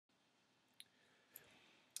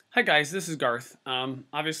Hi guys, this is Garth.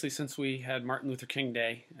 Obviously, since we had Martin Luther King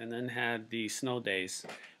Day and then had the snow days,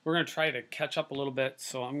 we're going to try to catch up a little bit.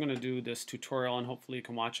 So I'm going to do this tutorial and hopefully you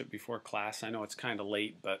can watch it before class. I know it's kind of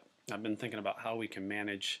late, but I've been thinking about how we can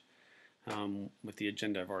manage with the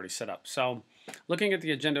agenda I've already set up. So looking at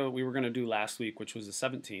the agenda we were going to do last week, which was the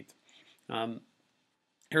 17th,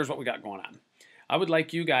 here's what we got going on. I would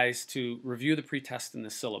like you guys to review the pretest and the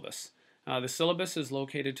syllabus. The syllabus is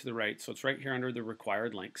located to the right, so it's right here under the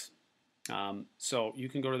required links. So you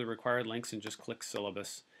can go to the required links and just click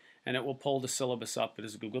syllabus, and it will pull the syllabus up. It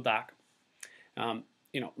is a Google Doc.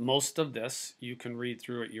 Most of this you can read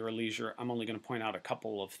through at your leisure. I'm only going to point out a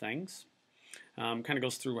couple of things. Kind of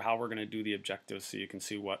goes through how we're going to do the objectives so you can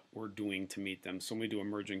see what we're doing to meet them. So when we do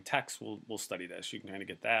emerging text, we'll study this. You can kind of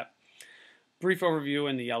get that. Brief overview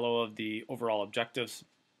in the yellow of the overall objectives.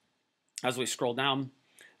 As we scroll down,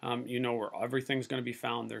 you know where everything's going to be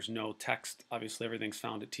found. There's no text. Obviously, everything's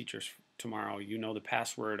found at Teachers Tomorrow. You know the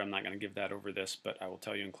password. I'm not going to give that over this, but I will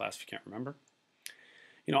tell you in class if you can't remember.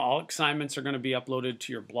 All assignments are going to be uploaded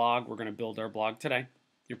to your blog. We're going to build our blog today.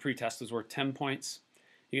 Your pretest is worth 10 points.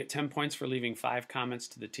 You get 10 points for leaving 5 comments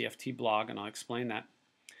to the TFT blog, and I'll explain that.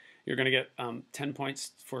 You're going to get 10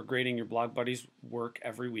 points for grading your blog buddy's work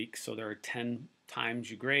every week. So there are 10 times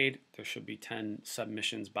you grade. There should be 10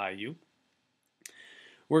 submissions by you.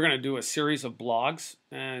 We're going to do a series of blogs,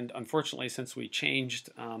 and unfortunately, since we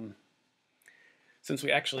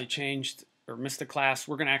actually changed or missed a class,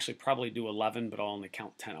 we're going to actually probably do 11, but I'll only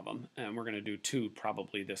count 10 of them, and we're going to do 2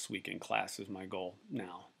 probably this week in class is my goal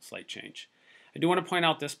now. Slight change. I do want to point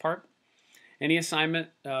out this part. Any assignment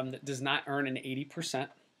that does not earn an 80%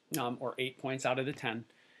 or 8 points out of the 10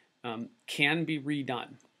 can be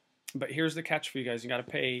redone. But here's the catch for you guys. You got to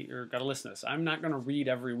pay or got to listen to this. I'm not going to read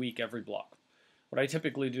every week every blog. What I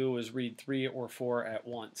typically do is read 3 or 4 at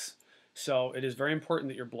once. So it is very important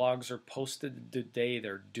that your blogs are posted the day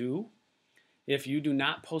they're due. If you do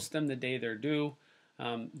not post them the day they're due,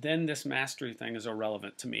 then this mastery thing is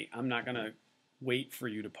irrelevant to me. I'm not going to wait for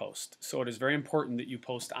you to post. So it is very important that you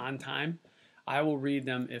post on time. I will read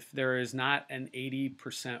them. If there is not an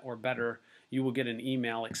 80% or better, you will get an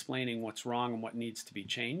email explaining what's wrong and what needs to be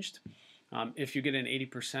changed. If you get an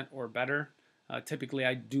 80% or better, typically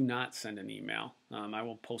I do not send an email. I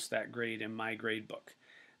will post that grade in my grade book.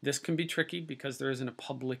 This can be tricky because there isn't a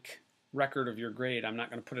public record of your grade. I'm not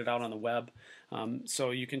going to put it out on the web.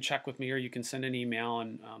 So you can check with me or you can send an email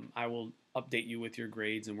and I will update you with your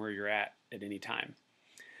grades and where you're at any time.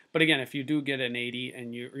 But again, if you do get an 80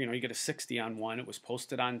 and you get a 60 on one, it was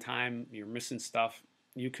posted on time, you're missing stuff,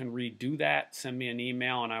 you can redo that, send me an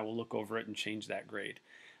email, and I will look over it and change that grade.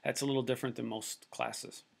 That's a little different than most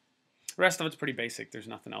classes. The rest of it's pretty basic. There's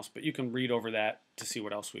nothing else, but you can read over that to see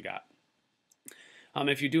what else we got.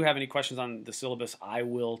 If you do have any questions on the syllabus, I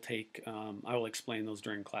will explain those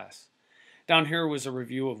during class. Down here was a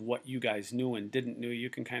review of what you guys knew and didn't know. You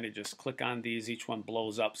can kind of just click on these. Each one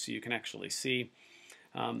blows up so you can actually see.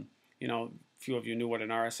 A few of you knew what an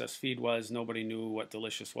RSS feed was. Nobody knew what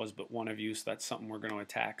delicious was but one of you, so that's something we're going to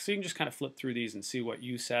attack. So you can just kind of flip through these and see what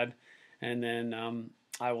you said, and then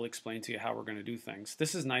I will explain to you how we're going to do things.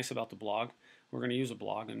 This is nice about the blog. We're going to use a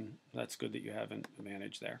blog, and that's good that you have an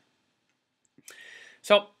advantage there.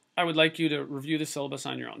 So I would like you to review the syllabus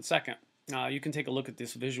on your own. Second, you can take a look at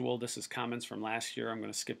this visual. This is comments from last year. I'm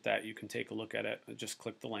going to skip that. You can take a look at it. Just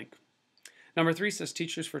click the link. Number 3 says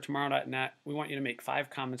teachersfortomorrow.net. We want you to make 5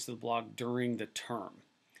 comments to the blog during the term.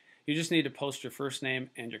 You just need to post your first name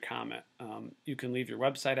and your comment. You can leave your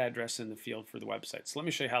website address in the field for the website. So let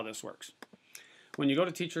me show you how this works. When you go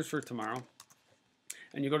to Teachers for Tomorrow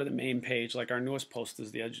and you go to the main page, like our newest post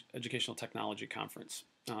is the Educational Technology Conference.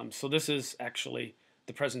 So this is actually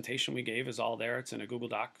the presentation we gave is all there. It's in a Google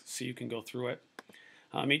Doc, so you can go through it.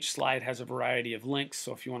 Each slide has a variety of links,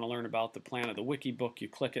 so if you want to learn about the plan of the wiki book, you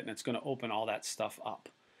click it and it's going to open all that stuff up.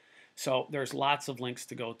 So there's lots of links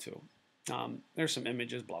to go to. There's some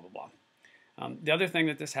images, blah, blah, blah. The other thing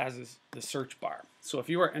that this has is the search bar. So if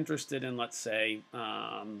you are interested in, let's say,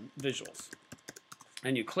 visuals,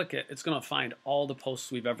 and you click it, it's going to find all the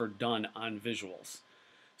posts we've ever done on visuals.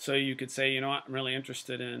 So you could say, you know what, I'm really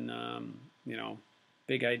interested in,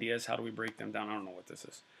 big ideas. How do we break them down? I don't know what this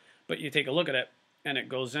is. But you take a look at it, and it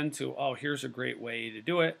goes into, oh, here's a great way to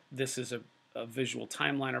do it. This is a visual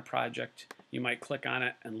timeliner project. You might click on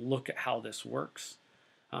it and look at how this works.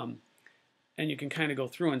 And you can kind of go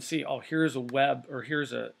through and see, oh, here's a web or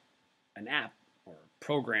here's an app or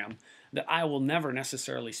program that I will never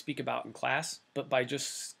necessarily speak about in class, but by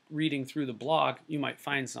just reading through the blog, you might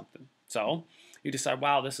find something. So you decide,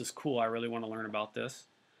 wow, this is cool. I really want to learn about this.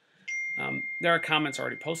 There are comments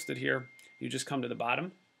already posted here. You just come to the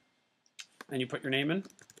bottom and you put your name in.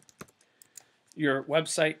 Your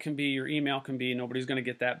website can be, your email can be, nobody's going to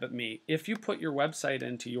get that but me. If you put your website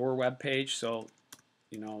into your web page, so,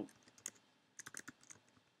 you know,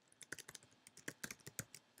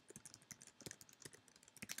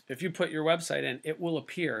 if you put your website in, it will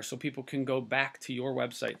appear so people can go back to your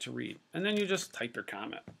website to read. And then you just type your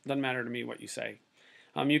comment. Doesn't matter to me what you say.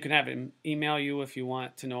 You can have him email you if you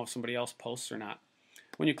want to know if somebody else posts or not.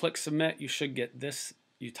 When you click submit, you should get this.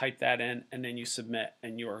 You type that in, and then you submit,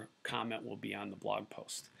 and your comment will be on the blog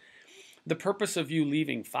post. The purpose of you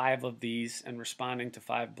leaving 5 of these and responding to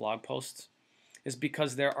 5 blog posts is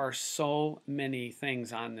because there are so many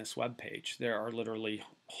things on this web page. There are literally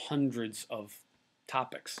hundreds of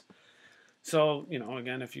topics. So, you know,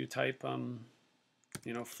 again, if you type,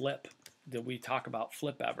 you know, flip, did we talk about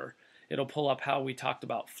flip ever? It'll pull up how we talked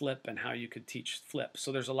about flip and how you could teach flip.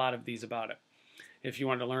 So there's a lot of these about it. If you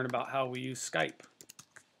want to learn about how we use Skype,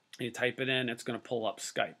 you type it in, it's going to pull up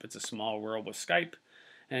Skype. It's a small world with Skype,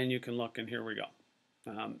 and you can look, and here we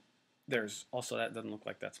go. There's also, that doesn't look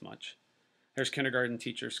like that's much. There's kindergarten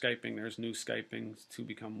teacher Skyping. There's new Skyping, 2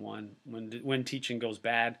 become 1, when teaching goes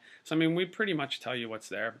bad. So, I mean, we pretty much tell you what's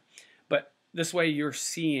there. But this way you're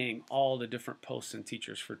seeing all the different posts and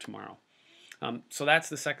teachers for tomorrow. So that's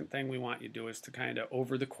the second thing we want you to do, is to kind of,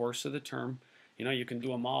 over the course of the term, you know, you can do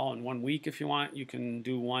them all in 1 week if you want. You can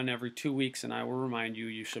do one every 2 weeks, and I will remind you,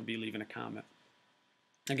 you should be leaving a comment.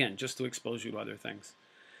 Again, just to expose you to other things.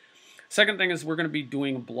 Second thing is we're going to be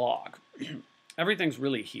doing a blog. Everything's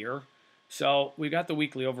really here. So we got the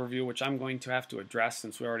weekly overview, which I'm going to have to address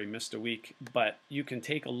since we already missed a week, but you can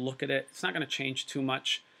take a look at it. It's not going to change too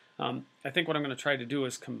much. I think what I'm going to try to do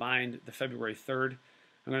is combine the February 3rd.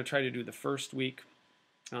 I'm going to try to do the first week,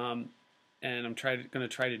 and I'm going to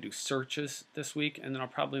try to do searches this week, and then I'll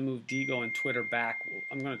probably move Digo and Twitter back.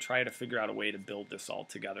 I'm going to try to figure out a way to build this all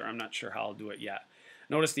together. I'm not sure how I'll do it yet.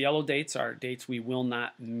 Notice the yellow dates are dates we will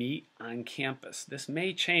not meet on campus. This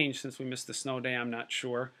may change since we missed the snow day. I'm not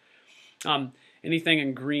sure. Anything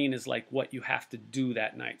in green is like what you have to do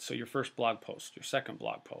that night. So your first blog post, your second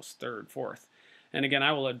blog post, third, fourth. And again,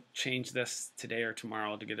 I will change this today or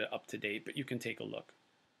tomorrow to get it up to date, but you can take a look.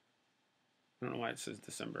 I don't know why it says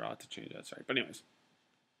December. I'll have to change that, sorry. But anyways.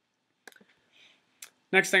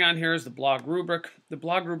 Next thing on here is the blog rubric. The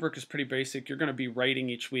blog rubric is pretty basic. You're going to be writing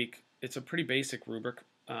each week. It's a pretty basic rubric.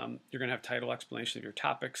 You're going to have title, explanation of your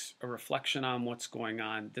topics, a reflection on what's going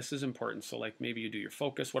on. This is important. So like maybe you do your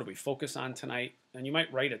focus. What do we focus on tonight? And you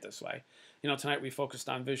might write it this way. You know, tonight we focused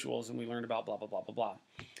on visuals and we learned about blah, blah, blah, blah,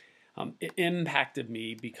 blah. It impacted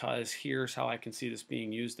me because here's how I can see this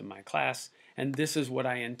being used in my class. And this is what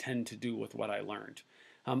I intend to do with what I learned.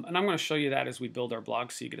 And I'm going to show you that as we build our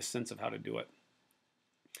blog so you get a sense of how to do it.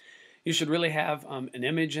 You should really have an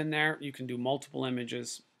image in there. You can do multiple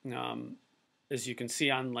images. As you can see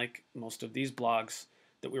on like most of these blogs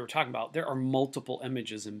that we were talking about, there are multiple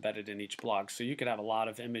images embedded in each blog. So you could have a lot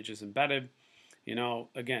of images embedded. You know,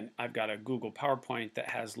 again, I've got a Google PowerPoint that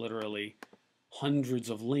has literally hundreds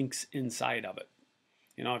of links inside of it.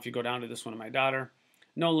 You know, if you go down to this one of my daughter,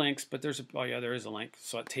 no links, but there's a, oh yeah, there is a link.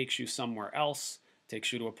 So it takes you somewhere else,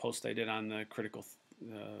 takes you to a post I did on the critical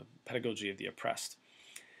pedagogy of the oppressed.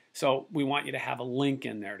 So we want you to have a link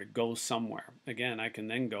in there to go somewhere. Again, I can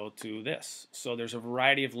then go to this. So there's a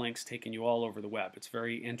variety of links taking you all over the web. It's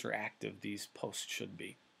very interactive, these posts should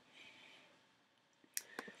be.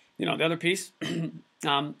 You know, the other piece,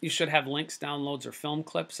 you should have links, downloads, or film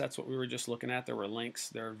clips. That's what we were just looking at. There were links,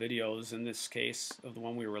 there are videos in this case of the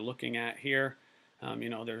one we were looking at here. You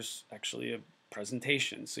know, there's actually a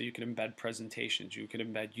presentation. So you can embed presentations. You can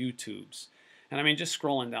embed YouTubes. And I mean, just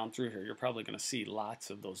scrolling down through here, you're probably going to see lots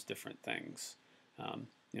of those different things.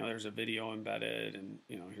 You know, there's a video embedded, and,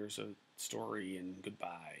 you know, here's a story, and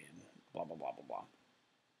goodbye, and blah, blah, blah, blah, blah.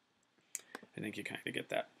 I think you kind of get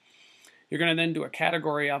that. You're going to then do a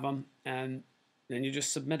category of them, and then you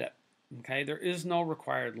just submit it. Okay, there is no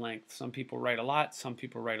required length. Some people write a lot, some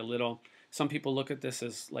people write a little. Some people look at this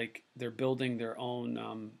as like they're building their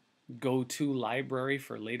own go-to library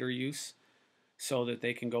for later use, so that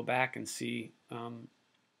they can go back and see,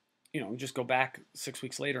 you know, just go back 6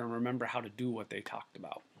 weeks later and remember how to do what they talked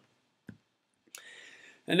about.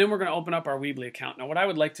 And then we're going to open up our Weebly account. Now, what I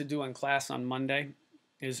would like to do in class on Monday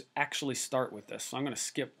is actually start with this. So I'm going to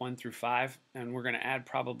skip 1 through 5, and we're going to add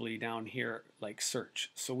probably down here like search.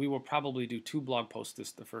 So we will probably do 2 blog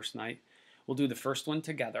posts the first night. We'll do the first one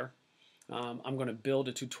together. I'm going to build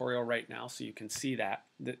a tutorial right now so you can see that.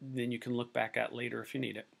 Then you can look back at later if you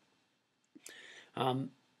need it.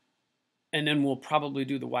 And then we'll probably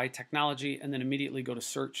do the why technology, and then immediately go to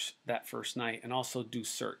search that first night and also do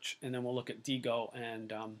search. And then we'll look at Digo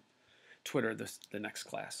and Twitter the next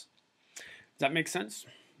class. Does that make sense?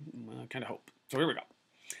 I kind of hope. So here we go.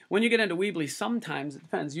 When you get into Weebly, sometimes it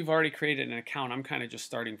depends. You've already created an account. I'm kind of just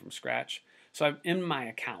starting from scratch. So I'm in my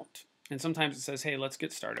account. And sometimes it says, hey, let's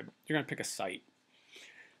get started. You're going to pick a site.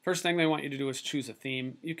 First thing they want you to do is choose a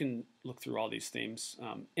theme. You can look through all these themes.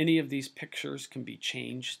 Any of these pictures can be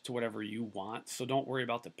changed to whatever you want. So don't worry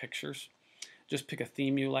about the pictures. Just pick a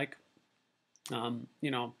theme you like.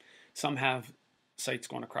 You know, some have sites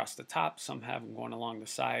going across the top. Some have them going along the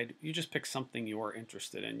side. You just pick something you're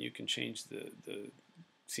interested in. You can change the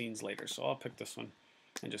scenes later. So I'll pick this one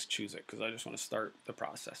and just choose it because I just want to start the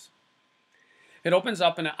process. It opens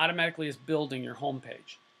up and it automatically is building your home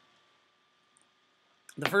page.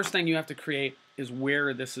 The first thing you have to create is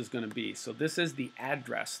where this is going to be. So this is the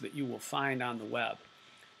address that you will find on the web.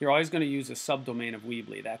 You're always going to use a subdomain of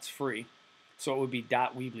Weebly. That's free. So it would be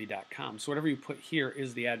 .weebly.com. So whatever you put here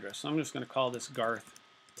is the address. So I'm just going to call this Garth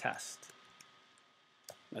Test.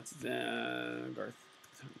 That's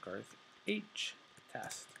Garth H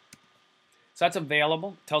Test. So that's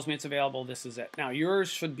available. It tells me it's available. This is it. Now yours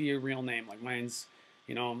should be a real name. Like mine's,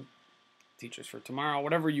 you know, Teachers for Tomorrow,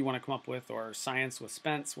 whatever you want to come up with, or Science with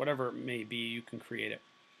Spence, whatever it may be, you can create it.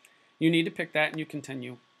 You need to pick that and you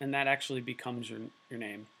continue, and that actually becomes your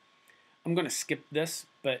name. I'm going to skip this,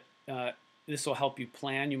 but this will help you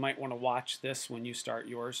plan. You might want to watch this when you start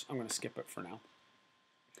yours. I'm going to skip it for now.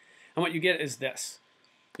 And what you get is this.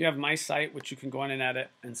 You have my site, which you can go in and edit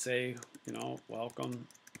and say, you know, welcome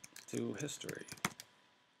to history,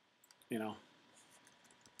 you know,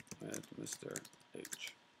 with Mr.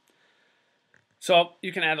 H. So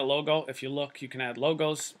you can add a logo. If you look, you can add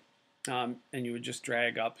logos, and you would just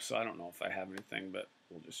drag up. So I don't know if I have anything, but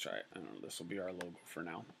we'll just try it. I don't know. This will be our logo for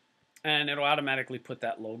now. And it'll automatically put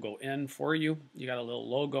that logo in for you. You got a little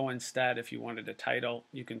logo instead. If you wanted a title,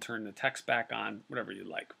 you can turn the text back on, whatever you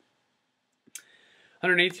like.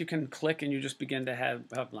 Underneath, you can click and you just begin to have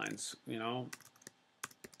headlines, you know,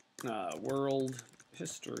 world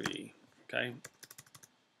history, okay?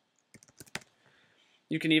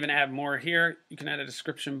 You can even add more here. You can add a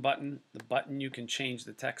description button. The button you can change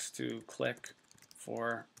the text to click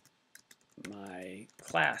for my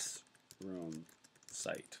classroom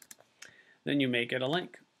site. Then you make it a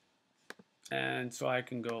link. And so I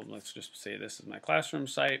can go, let's just say this is my classroom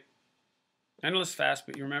site. I know this is fast,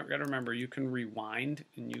 but you got to remember you can rewind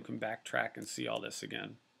and you can backtrack and see all this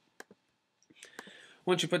again.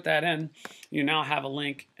 Once you put that in, you now have a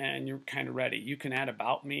link and you're kind of ready. You can add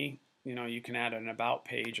About Me. You know, you can add an About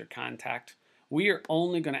page or contact. We are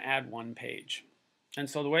only going to add one page. And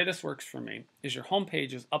so the way this works for me is your home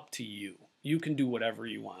page is up to you. You can do whatever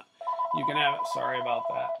you want. You can have, sorry about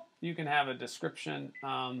that. You can have a description.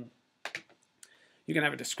 You can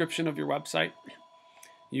have a description of your website.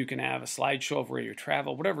 You can have a slideshow of where you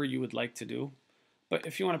travel, whatever you would like to do. But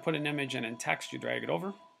if you want to put an image in text, you drag it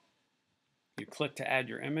over. You click to add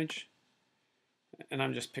your image. And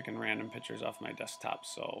I'm just picking random pictures off my desktop,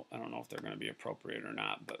 so I don't know if they're going to be appropriate or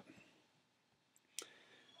not. But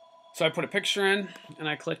so I put a picture in, and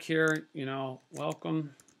I click here, you know,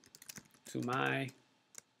 welcome to my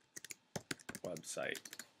website.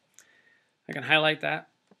 I can highlight that.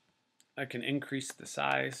 I can increase the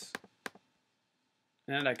size.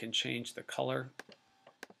 And I can change the color.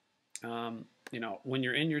 You know, when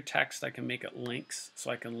you're in your text, I can make it links,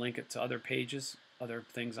 so I can link it to other pages, other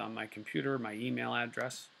things on my computer, my email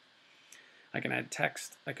address. I can add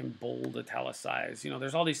text. I can bold, italicize. You know,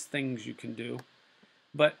 there's all these things you can do.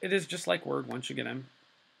 But it is just like Word once you get in.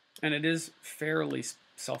 And it is fairly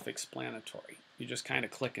self-explanatory. You just kind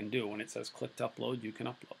of click and do. When it says click to upload, you can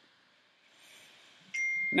upload.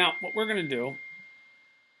 Now, what we're going to do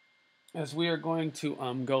is we are going to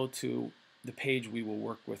go to the page we will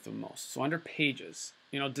work with the most. So under Pages,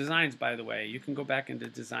 you know, Designs, by the way, you can go back into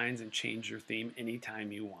Designs and change your theme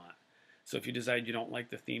anytime you want. So if you decide you don't like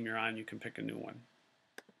the theme you're on, you can pick a new one.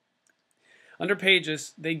 Under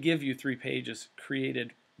Pages, they give you 3 pages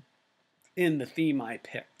created in the theme I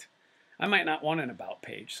picked. I might not want an About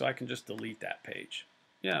page, so I can just delete that page.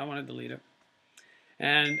 Yeah, I want to delete it.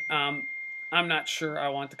 And I'm not sure I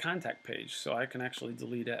want the contact page, so I can actually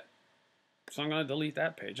delete it. So I'm going to delete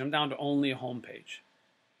that page. I'm down to only a home page.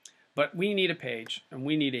 But we need a page, and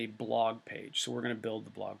we need a blog page. So we're going to build the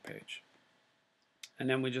blog page. And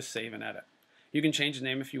then we just save and edit. You can change the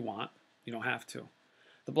name if you want. You don't have to.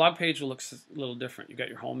 The blog page will look a little different. You got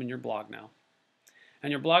your home and your blog now.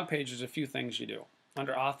 And your blog page is a few things you do.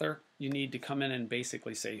 Under Author, you need to come in and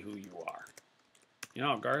basically say who you are. You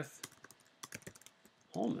know, Garth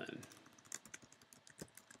Holman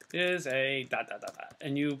is a ...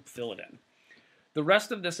 and you fill it in. The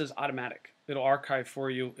rest of this is automatic. It'll archive for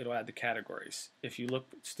you. It'll add the categories. If you look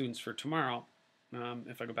at students for tomorrow,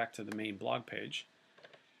 if I go back to the main blog page,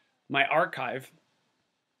 my archive,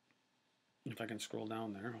 if I can scroll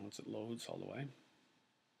down there once it loads all the way,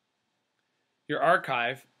 your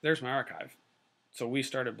archive, there's my archive. So we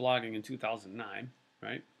started blogging in 2009,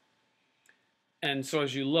 right? And so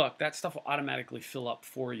as you look, that stuff will automatically fill up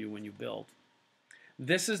for you when you build.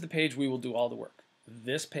 This is the page we will do all the work.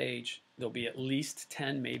 This page, there'll be at least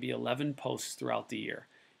 10, maybe 11 posts throughout the year.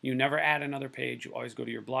 You never add another page. You always go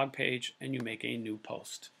to your blog page and you make a new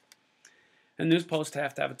post. And those posts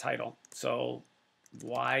have to have a title. So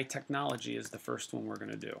why technology is the first one we're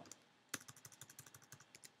going to do.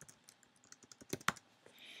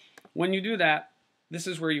 When you do that, this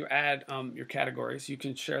is where you add your categories. You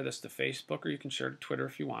can share this to Facebook or you can share to Twitter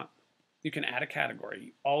if you want. You can add a category.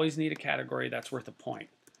 You always need a category that's worth a point.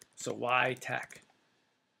 So why tech?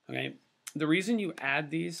 Okay. The reason you add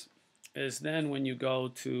these is then when you go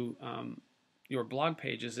to your blog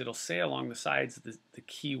pages, it'll say along the sides the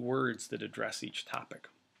key words that address each topic.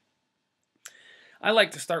 I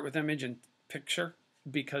like to start with image and picture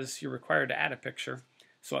because you're required to add a picture,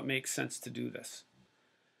 so it makes sense to do this.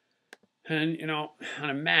 And you know,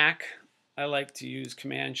 on a Mac, I like to use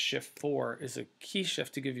Command-Shift-4 as a key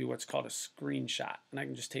shift to give you what's called a screenshot, and I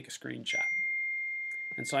can just take a screenshot.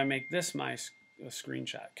 And so I make this my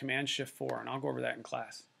screenshot, Command-Shift-4, and I'll go over that in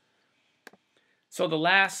class. So the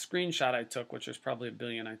last screenshot I took, which is probably a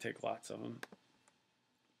billion, I take lots of them,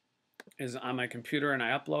 is on my computer, and I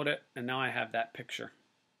upload it, and now I have that picture.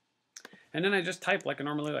 And then I just type like I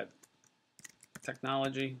normally would.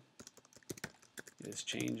 Technology is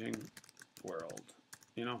changing world,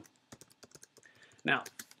 you know. Now,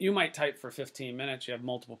 you might type for 15 minutes, you have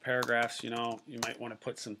multiple paragraphs, you know, you might want to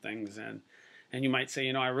put some things in. And you might say,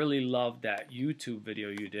 you know, I really loved that YouTube video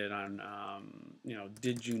you did on, you know,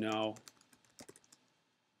 did you know?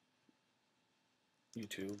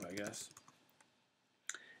 YouTube, I guess.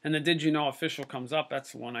 And the did you know official comes up.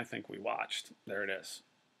 That's the one I think we watched. There it is.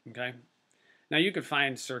 Okay. Now you could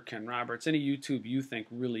find Sir Ken Roberts, any YouTube you think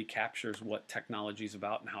really captures what technology is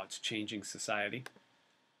about and how it's changing society.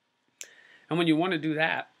 And when you want to do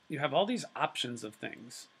that, you have all these options of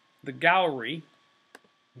things. The gallery,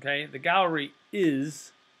 okay, the gallery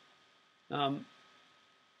is under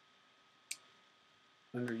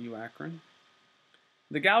Uakron.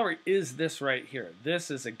 The gallery is this right here.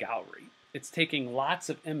 This is a gallery. It's taking lots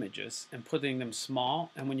of images and putting them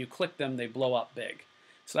small, and when you click them, they blow up big.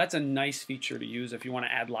 So that's a nice feature to use if you want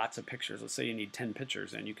to add lots of pictures. Let's say you need 10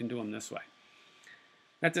 pictures, and you can do them this way.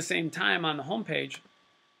 At the same time, on the home page,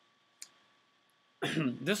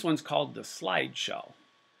 this one's called the slideshow.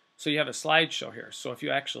 So you have a slideshow here. So if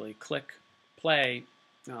you actually click play,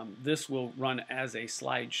 this will run as a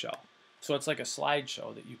slideshow. So it's like a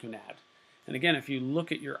slideshow that you can add. And again, if you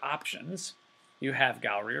look at your options, you have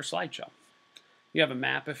gallery or slideshow. You have a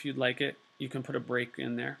map if you'd like it. You can put a break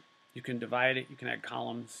in there. You can divide it. You can add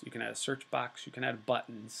columns. You can add a search box. You can add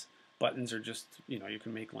buttons. Buttons are just, you know, you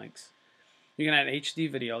can make links. You can add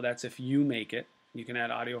HD video. That's if you make it. You can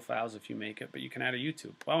add audio files if you make it, but you can add a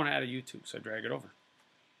YouTube. Well, I want to add a YouTube, so I drag it over.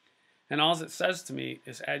 And all it says to me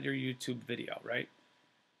is add your YouTube video, right?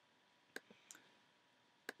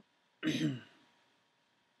 And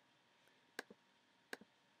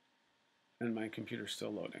my computer's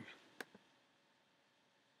still loading.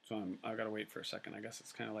 So I've got to wait for a second. I guess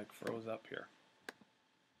it's kind of like froze up here.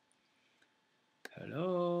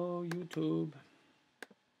 Hello, YouTube.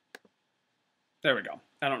 There we go.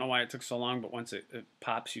 I don't know why it took so long, but once it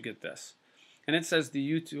pops, you get this. And it says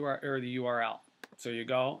the YouTube or the URL. So you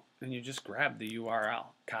go and you just grab the URL,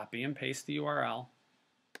 copy and paste the URL,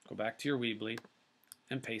 go back to your Weebly,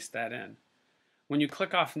 and paste that in. When you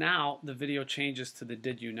click off now, the video changes to the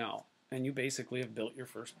did you know, and you basically have built your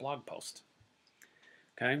first blog post.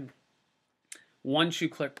 Okay. Once you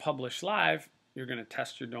click publish live, you're going to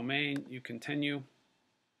test your domain. You continue.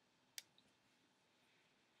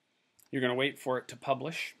 You're going to wait for it to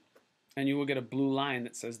publish, and you will get a blue line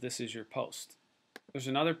that says this is your post. There's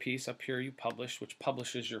another piece up here you publish, which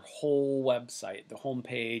publishes your whole website, the home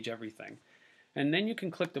page, everything. And then you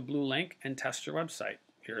can click the blue link and test your website.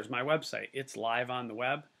 Here's my website. It's live on the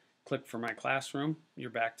web. Click for my classroom. You're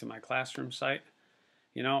back to my classroom site.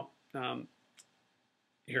 You know,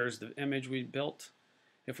 here's the image we built.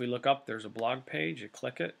 If we look up, there's a blog page. You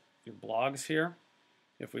click it. Your blog's here.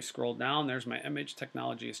 If we scroll down, there's my image.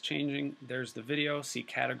 Technology is changing. There's the video. See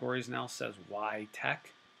categories now says why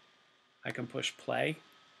tech. I can push play.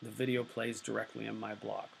 The video plays directly in my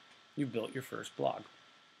blog. You built your first blog.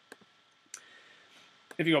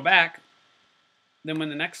 If you go back, then when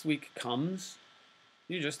the next week comes,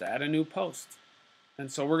 you just add a new post.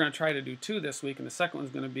 And so we're going to try to do 2 this week, and the second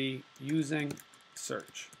one's going to be using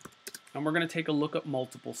search. And we're going to take a look at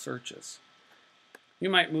multiple searches. You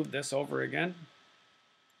might move this over again.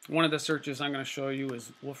 One of the searches I'm going to show you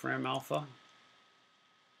is Wolfram Alpha.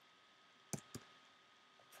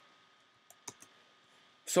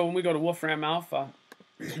 So when we go to Wolfram Alpha,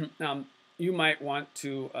 you might want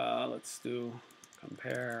to, let's do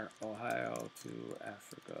compare Ohio to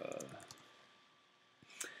Africa.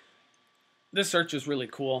 This search is really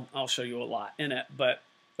cool. I'll show you a lot in it, but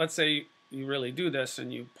let's say you really do this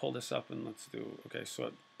and you pull this up and let's do, okay, so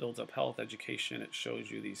it builds up health, education, it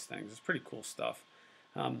shows you these things. It's pretty cool stuff.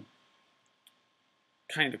 Kind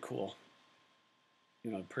of cool.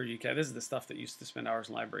 You know, per UK, this is the stuff that you used to spend hours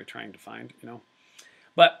in the library trying to find, you know.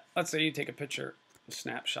 But let's say you take a picture, a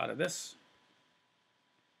snapshot of this,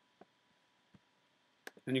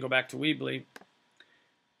 and you go back to Weebly.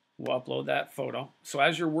 We'll upload that photo. So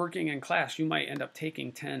as you're working in class, you might end up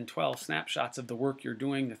taking 10, 12 snapshots of the work you're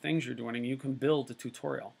doing, the things you're doing, and you can build a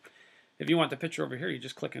tutorial. If you want the picture over here, you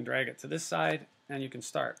just click and drag it to this side, and you can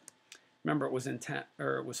start. Remember, it was intent,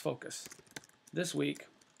 or it was focus. This week,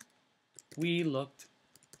 we looked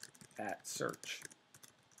at search,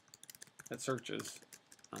 at searches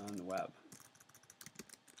on the web.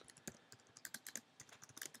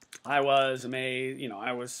 I was amazed, you know,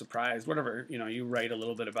 I was surprised, whatever, you know, you write a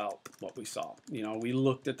little bit about what we saw. You know, we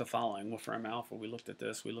looked at the following, Wolfram Alpha, we looked at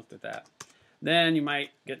this, we looked at that. Then you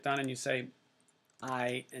might get done and you say,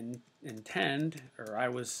 I intend, or I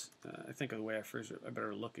was, I think of the way I phrased it, I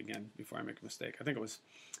better look again before I make a mistake. I think it was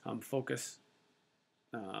focus,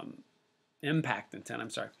 impact intent,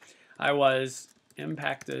 I'm sorry. I was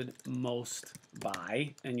impacted most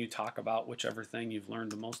by, and you talk about whichever thing you've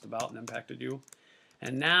learned the most about and impacted you.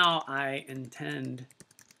 And now I intend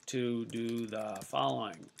to do the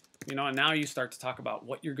following. You know, and now you start to talk about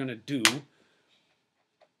what you're going to do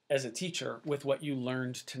as a teacher with what you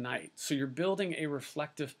learned tonight. So you're building a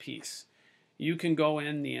reflective piece. You can go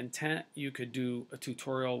in the intent, you could do a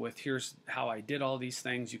tutorial with here's how I did all these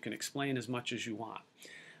things. You can explain as much as you want.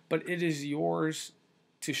 But it is yours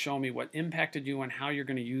to show me what impacted you and how you're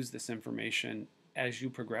going to use this information as you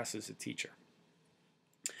progress as a teacher.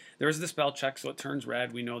 There's the spell check, so it turns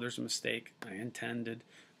red. We know there's a mistake. I intended,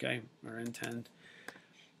 okay, or intend.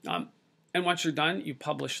 And once you're done, you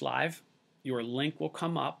publish live. Your link will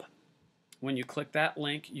come up. When you click that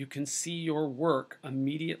link, you can see your work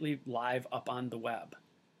immediately live up on the web.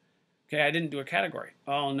 Okay, I didn't do a category.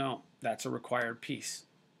 Oh no, that's a required piece.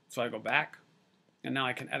 So I go back, and now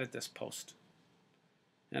I can edit this post.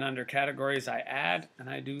 And under categories, I add, and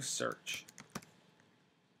I do search.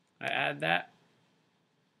 I add that.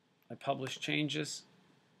 I publish changes.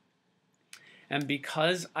 And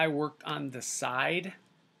because I worked on the side,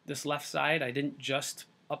 this left side, I didn't just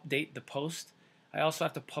update the post. I also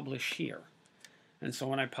have to publish here. And so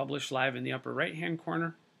when I publish live in the upper right-hand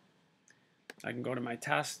corner, I can go to my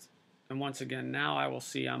test. And once again, now I will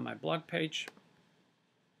see on my blog page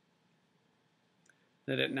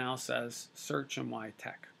that it now says search and why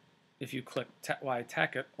tech. If you click why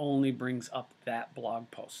tech, it only brings up that blog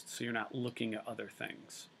post. So you're not looking at other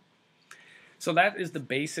things. So that is the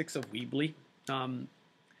basics of Weebly.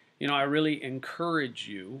 You know, I really encourage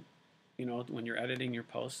you, you know, when you're editing your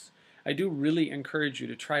posts, I do really encourage you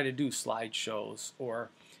to try to do slideshows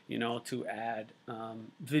or, you know, to add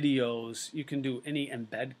videos. You can do any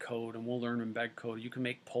embed code, and we'll learn embed code. You can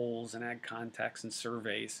make polls and add context and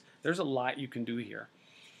surveys. There's a lot you can do here.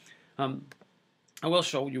 I will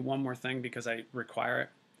show you one more thing because I require it.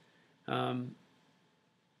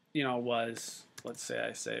 You know, was, let's say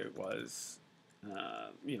I say it was,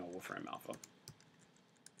 you know, Wolfram Alpha.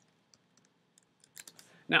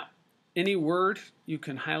 Now, any word, you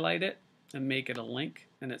can highlight it and make it a link,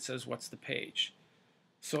 and it says what's the page.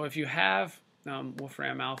 So if you have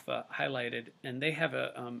Wolfram Alpha highlighted and they have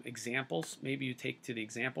examples, maybe you take to the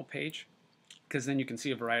example page, because then you can see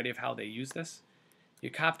a variety of how they use this. You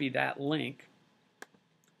copy that link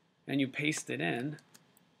and you paste it in,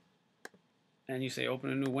 and you say open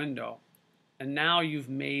a new window. And now you've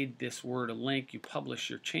made this word a link. You publish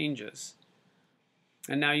your changes.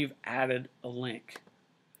 And now you've added a link.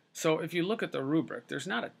 So if you look at the rubric, there's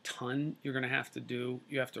not a ton you're going to have to do.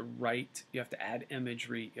 You have to write. You have to add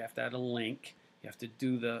imagery. You have to add a link. You have to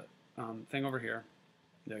do the thing over here,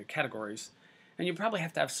 the categories. And you probably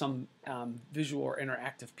have to have some visual or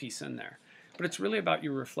interactive piece in there. But it's really about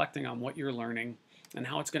you reflecting on what you're learning and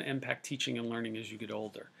how it's going to impact teaching and learning as you get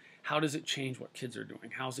older. How does it change what kids are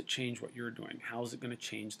doing? How does it change what you're doing? How is it going to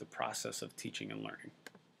change the process of teaching and learning?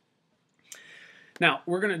 Now,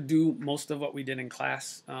 we're going to do most of what we did in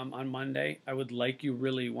class on Monday. I would like you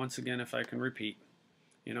really, once again, if I can repeat,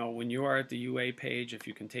 when you are at the UA page, if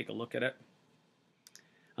you can take a look at it,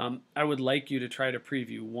 I would like you to try to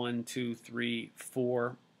preview 1, 2, 3,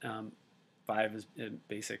 4, 5 is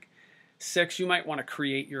basic. 6, you might want to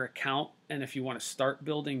create your account, and if you want to start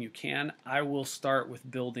building, you can. I will start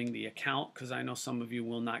with building the account because I know some of you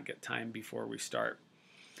will not get time before we start.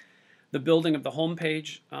 The building of the home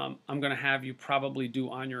page, I'm going to have you probably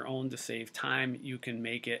do on your own to save time. You can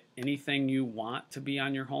make it anything you want to be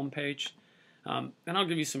on your home page. And I'll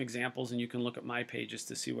give you some examples, and you can look at my pages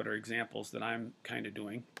to see what are examples that I'm kind of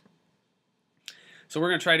doing. So we're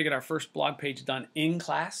going to try to get our first blog page done in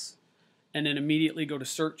class, and then immediately go to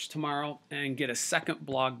search tomorrow and get a second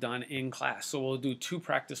blog done in class. So we'll do 2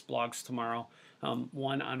 practice blogs tomorrow,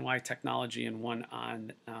 one on why technology and one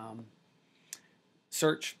on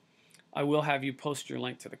search. I will have you post your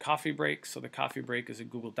link to the coffee break. So the coffee break is a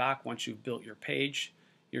Google Doc. Once you've built your page,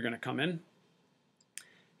 you're going to come in.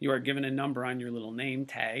 You are given a number on your little name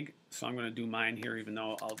tag. So I'm going to do mine here, even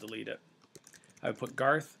though I'll delete it. I put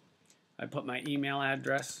Garth. I put my email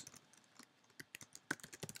address.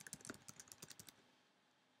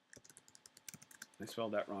 I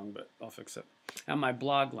spelled that wrong, but I'll fix it. And my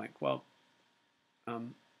blog link. Well,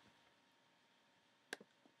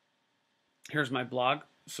 here's my blog.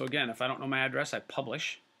 So again, if I don't know my address, I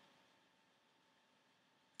publish.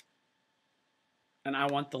 And I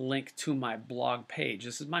want the link to my blog page.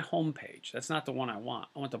 This is my home page. That's not the one I want.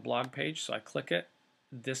 I want the blog page, so I click it.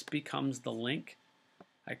 This becomes the link.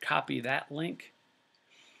 I copy that link.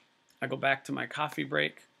 I go back to my coffee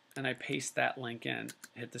break, and I paste that link in.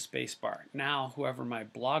 Hit the space bar. Now, whoever my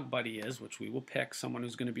blog buddy is, which we will pick, someone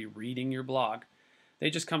who's going to be reading your blog,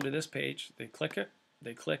 they just come to this page, they click it,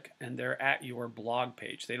 they click, and they're at your blog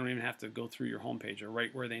page. They don't even have to go through your home page. They're right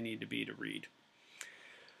where they need to be to read.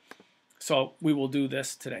 So we will do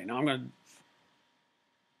this today. Now I'm going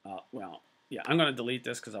to, I'm going to delete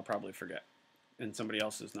this because I'll probably forget. And somebody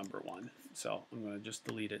else's number 1. So I'm going to just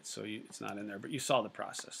delete it so it's not in there. But you saw the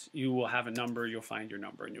process. You will have a number, you'll find your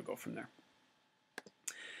number, and you'll go from there.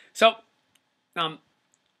 So the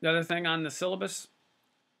other thing on the syllabus,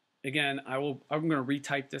 again, I'm going to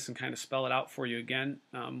retype this and kind of spell it out for you again.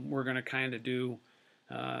 We're going to kind of do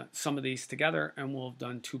some of these together, and we'll have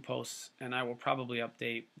done 2 posts, and I will probably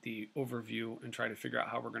update the overview and try to figure out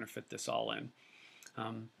how we're going to fit this all in.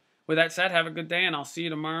 With that said, have a good day, and I'll see you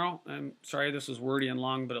tomorrow. I'm sorry this was wordy and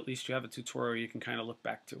long, but at least you have a tutorial you can kind of look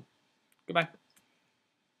back to. Goodbye.